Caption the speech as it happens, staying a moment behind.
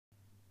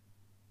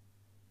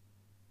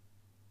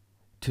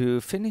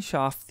To finish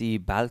off the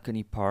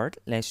balcony part,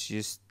 let's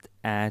just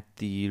add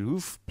the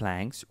roof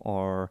planks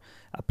or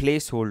a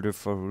placeholder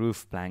for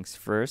roof planks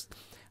first.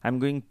 I'm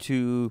going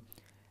to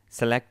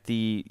select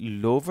the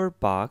lower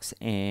box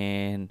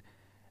and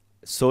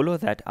solo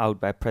that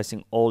out by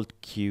pressing Alt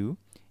Q,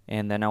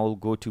 and then I will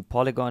go to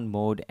polygon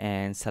mode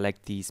and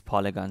select these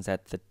polygons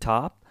at the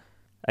top.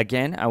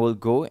 Again, I will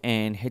go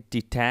and hit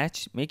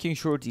detach, making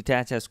sure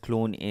detach as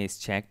clone is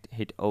checked.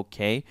 Hit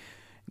OK.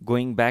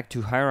 Going back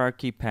to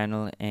hierarchy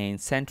panel and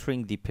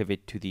centering the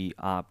pivot to the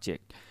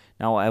object.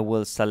 Now I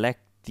will select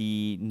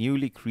the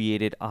newly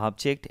created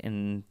object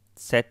and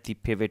set the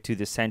pivot to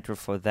the center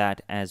for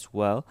that as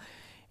well,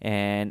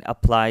 and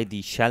apply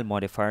the shell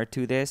modifier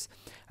to this.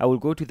 I will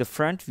go to the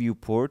front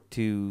viewport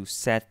to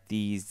set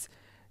these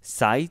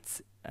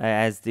sides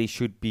as they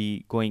should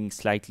be going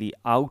slightly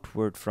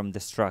outward from the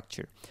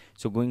structure.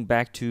 So going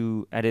back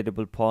to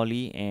editable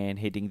poly and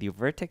hitting the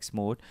vertex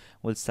mode,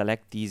 we'll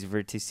select these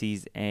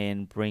vertices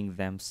and bring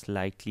them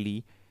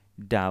slightly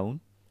down,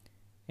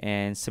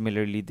 and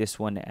similarly this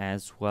one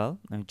as well.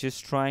 I'm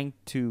just trying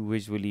to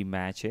visually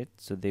match it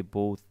so they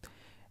both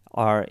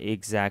are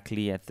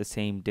exactly at the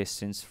same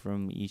distance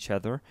from each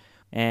other.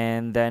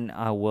 And then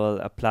I will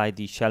apply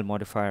the shell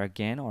modifier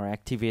again, or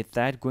activate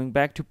that, going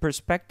back to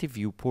perspective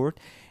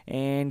viewport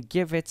and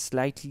give it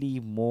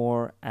slightly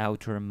more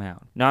outer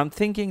amount. Now I'm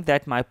thinking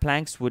that my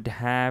planks would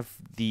have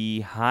the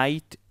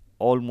height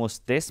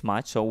almost this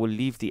much, so I will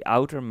leave the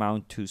outer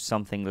mount to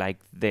something like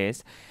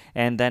this,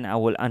 and then I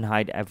will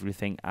unhide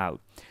everything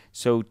out.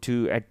 So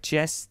to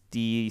adjust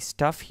the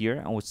stuff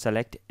here, I will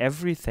select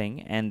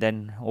everything and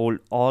then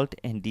hold Alt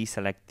and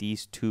deselect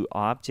these two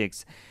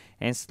objects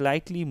and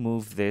slightly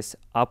move this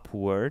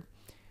upward.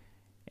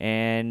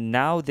 And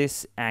now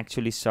this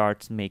actually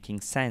starts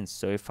making sense.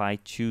 So if I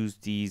choose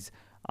these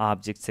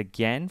objects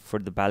again for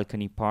the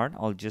balcony part,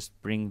 I'll just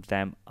bring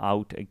them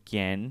out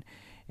again,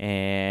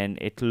 and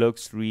it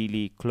looks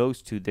really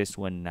close to this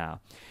one now.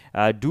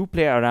 Do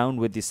play around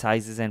with the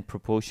sizes and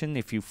proportion.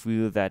 If you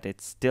feel that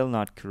it's still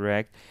not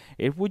correct,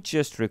 it would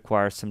just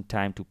require some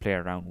time to play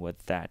around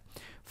with that.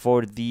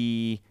 For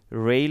the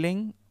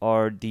railing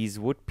or these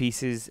wood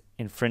pieces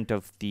in front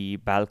of the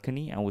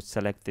balcony, I would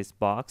select this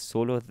box,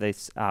 solo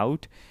this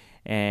out,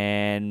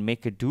 and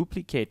make a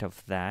duplicate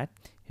of that.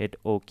 Hit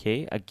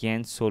OK.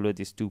 Again, solo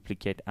this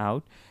duplicate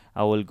out.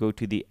 I will go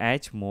to the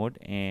edge mode,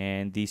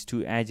 and these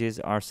two edges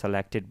are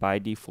selected by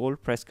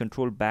default. Press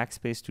Ctrl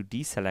backspace to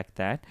deselect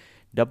that.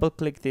 Double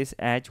click this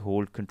edge,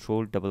 hold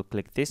Control, double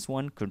click this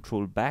one,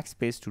 Control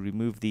backspace to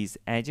remove these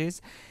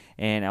edges,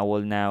 and I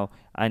will now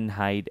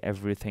unhide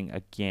everything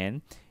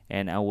again,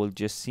 and I will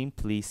just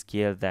simply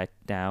scale that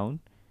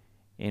down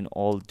in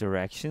all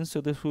directions.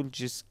 So this will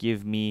just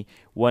give me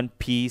one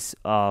piece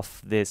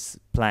of this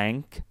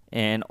plank,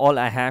 and all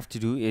I have to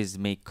do is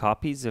make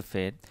copies of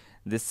it.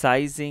 The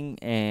sizing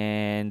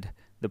and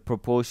the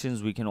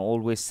proportions, we can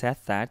always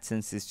set that.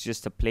 Since it's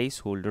just a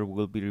placeholder,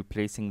 we'll be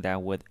replacing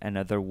that with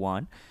another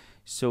one.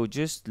 So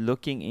just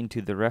looking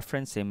into the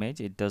reference image,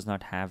 it does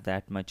not have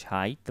that much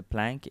height. The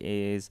plank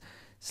is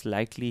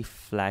slightly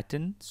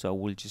flattened, so I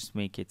will just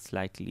make it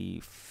slightly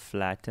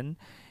flattened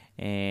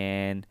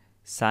and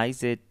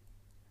size it.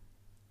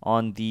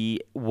 On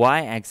the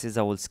y-axis,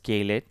 I will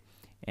scale it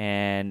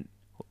and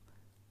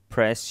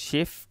press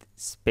shift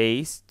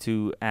space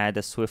to add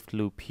a swift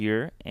loop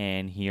here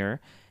and here,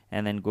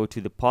 and then go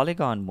to the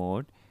polygon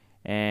mode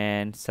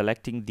and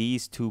selecting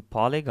these two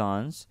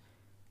polygons,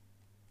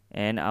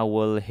 and I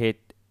will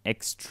hit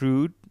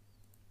extrude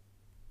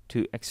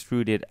to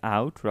extrude it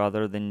out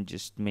rather than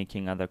just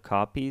making other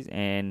copies,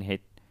 and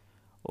hit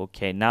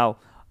OK. Now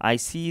I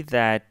see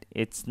that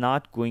it's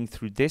not going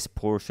through this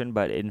portion,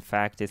 but in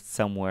fact it's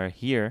somewhere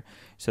here.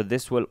 So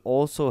this will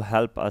also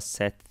help us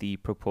set the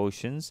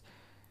proportions,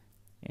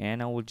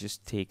 and I will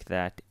just take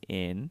that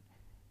in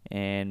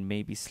and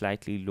maybe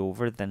slightly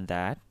lower than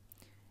that,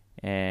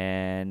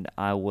 and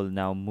I will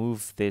now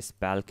move this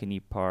balcony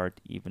part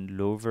even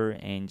lower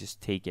and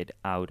just take it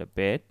out a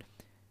bit.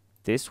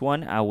 This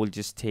one I will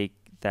just take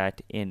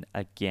that in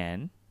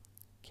again.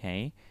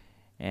 Okay,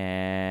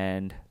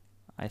 and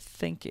I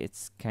think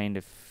it's kind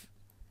of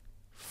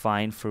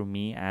fine for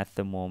me at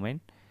the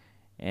moment.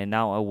 And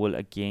now I will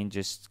again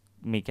just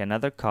make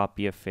another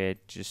copy of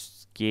it,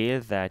 just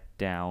scale that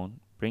down,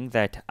 bring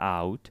that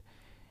out,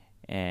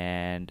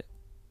 and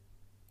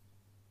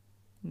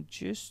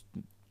just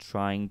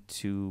trying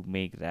to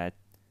make that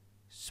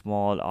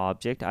small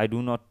object. I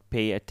do not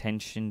pay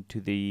attention to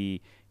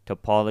the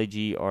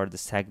topology or the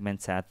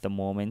segments at the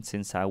moment,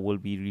 since I will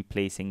be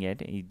replacing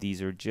it.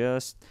 These are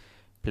just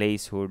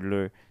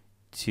placeholder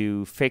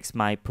to fix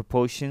my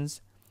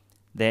proportions.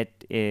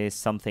 That is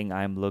something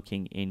I'm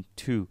looking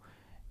into,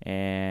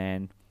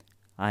 and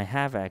I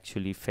have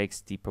actually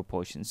fixed the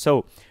proportions.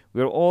 So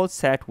we're all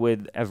set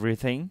with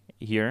everything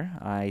here.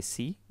 I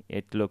see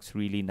it looks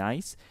really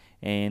nice,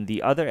 and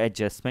the other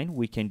adjustment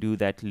we can do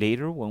that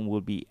later when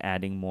we'll be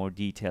adding more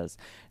details.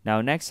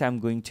 Now next I'm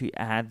going to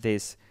add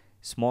this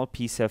small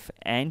piece of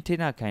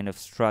antenna kind of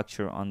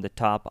structure on the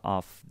top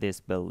of this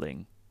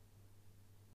building.